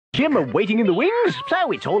Jim are waiting in the wings,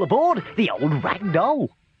 so it's all aboard the old rag doll.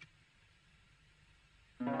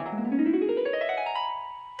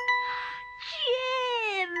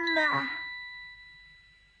 Jim!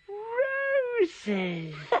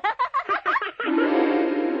 Rosie!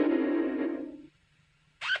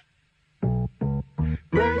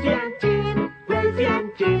 Rosie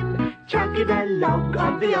and Jim, chugging along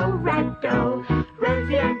on the old rag doll.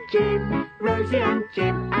 Rosie and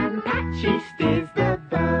Jim, and Patchy steers the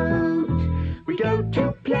boat. We go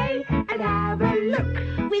to play and have a look.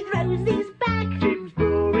 With Rosie's back, Jim's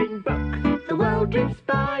roaring buck. The world drifts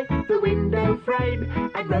by the window frame,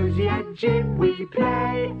 and Rosie and Jim, we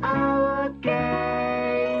play our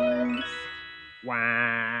games.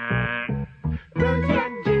 Wah. Rosie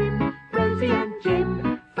and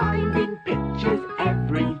Jim, finding pictures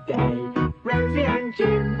every day. Rosie and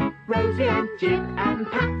Jim, and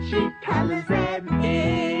Patchy colours them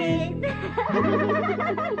in.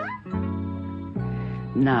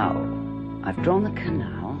 Now, I've drawn the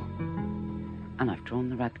canal, and I've drawn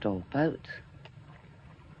the ragdoll boat.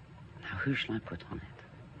 Now, who shall I put on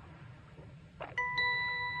it?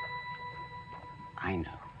 I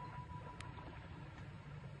know.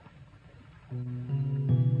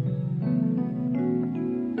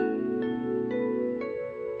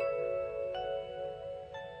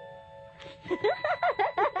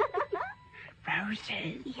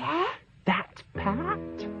 Rosie, yeah? that's Pat.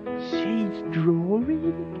 She's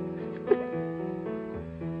drawing.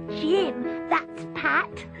 Jim, that's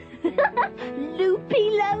Pat. Loopy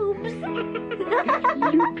lobes.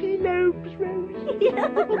 Loopy lobes, Rosie.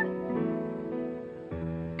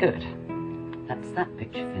 Good. That's that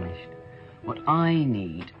picture finished. What I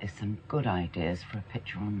need is some good ideas for a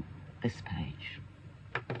picture on this page.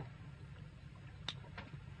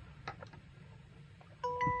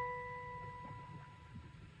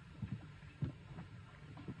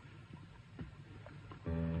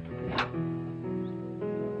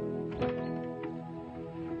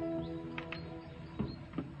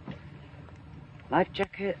 Life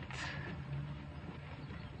jacket.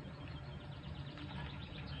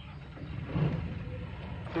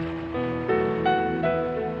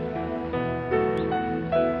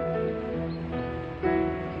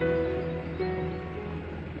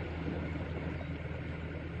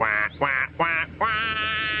 Quack, quack, quack,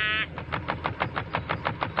 quack.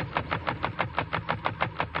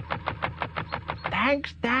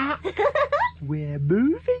 Thanks, Doc. We're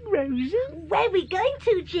moving, Rosie. Where are we going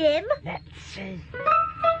to, Jim? Let's see.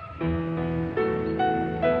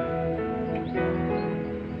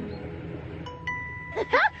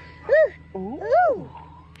 Ooh.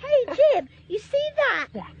 Hey, Jim, you see that?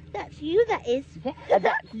 That's you, that is.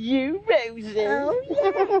 That's you, Rosie. Oh,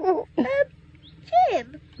 yeah.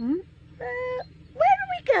 Jim, where are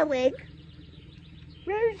we going?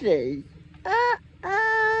 Rosie.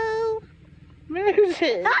 Uh-oh.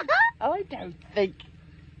 Rosie. I don't think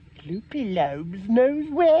Loopy Lobes knows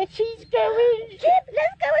where she's going. Jim,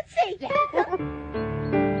 let's go and see.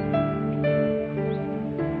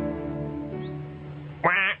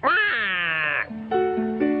 Quack, quack.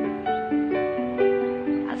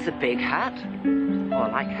 That's a big hat. Oh,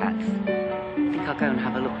 I like hats. I think I'll go and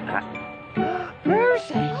have a look at that.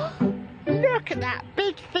 Rosie, look at that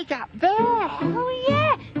big thing up there. Oh,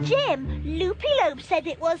 yeah. Jim, Loopy Lobe said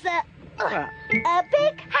it was a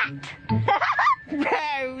big hat.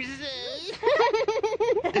 Rosie.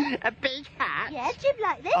 A big hat? Yeah, Jim,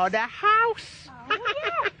 like this. On a house. Oh,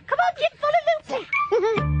 yeah. Come on, Jim, follow Loopy.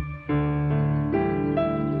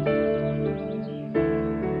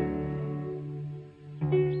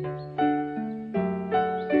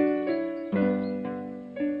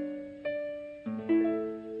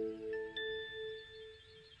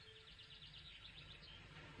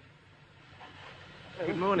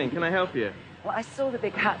 Good morning, can I help you? Well, I saw the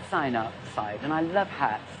big hat sign outside, and I love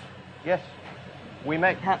hats. Yes, we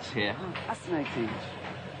make hats here. Oh, fascinating.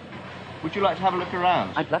 Would you like to have a look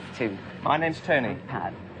around? I'd love to. My name's Tony.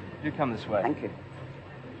 Pat, Do come this way. thank you.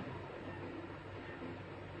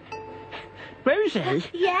 Rosie,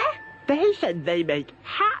 Yeah? they said they make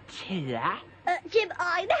hats here. Jim,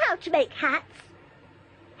 I know how to make hats.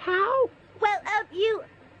 How? Well, you...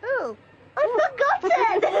 Oh, I've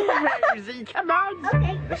forgotten. Rosie, come on.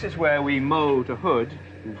 Okay. This is where we mould a hood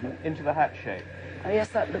into the hat shape. Oh, yes,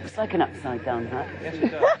 that looks like an upside-down hat. Yes,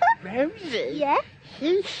 it does. Rosie? Yeah?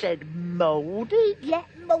 He said mouldy. Yeah,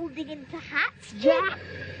 moulding into hats, Jim. Yeah.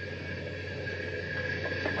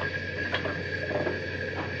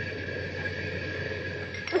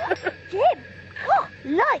 Jim, oh,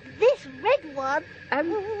 like this red one.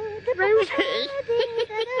 Rosie.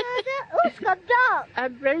 Oh, it's gone dark.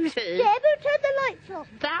 Rosie. Jim, who turned the lights off?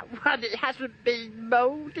 That one, it hasn't been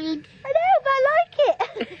moulded. I know, but I like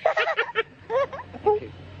it.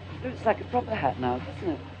 Looks like a proper hat now, doesn't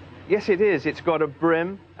it? Yes, it is. It's got a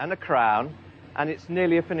brim and a crown, and it's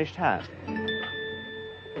nearly a finished hat.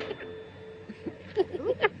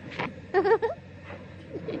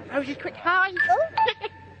 Rosie, quick, hide.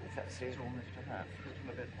 That seasonal Mr. Hat. It's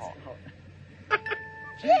a bit hot.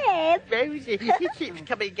 Jim, Rosie, he keeps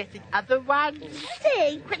coming and getting other ones.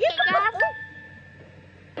 see, Quick, you get up.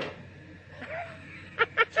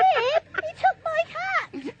 Jim, he took my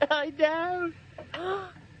hat. I know.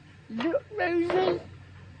 Look, Rosie.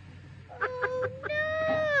 Oh,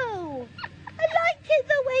 no. I liked it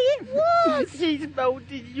the way it was. He's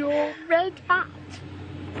moulded your red hat.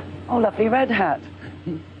 Oh, lovely red hat.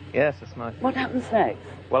 Yes, that's nice. What happens next?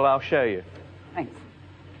 Well, I'll show you. Thanks.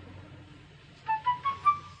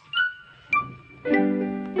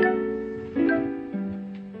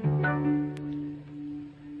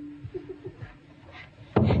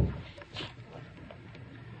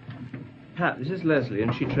 Pat, this is Leslie,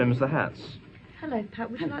 and she trims the hats. Hello, Pat.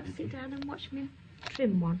 Would you like to sit down and watch me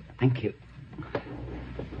trim one? Thank you.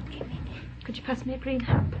 Could you pass me a green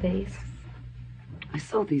hat, please? I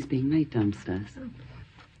saw these being made downstairs.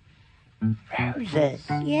 Rosie.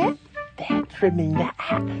 Yeah? They're trimming that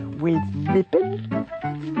hat with ribbon.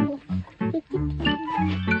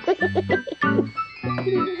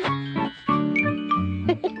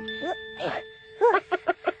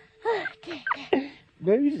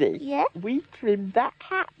 Rosie. Yeah? We trimmed that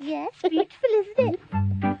hat. Yes, beautiful, isn't it?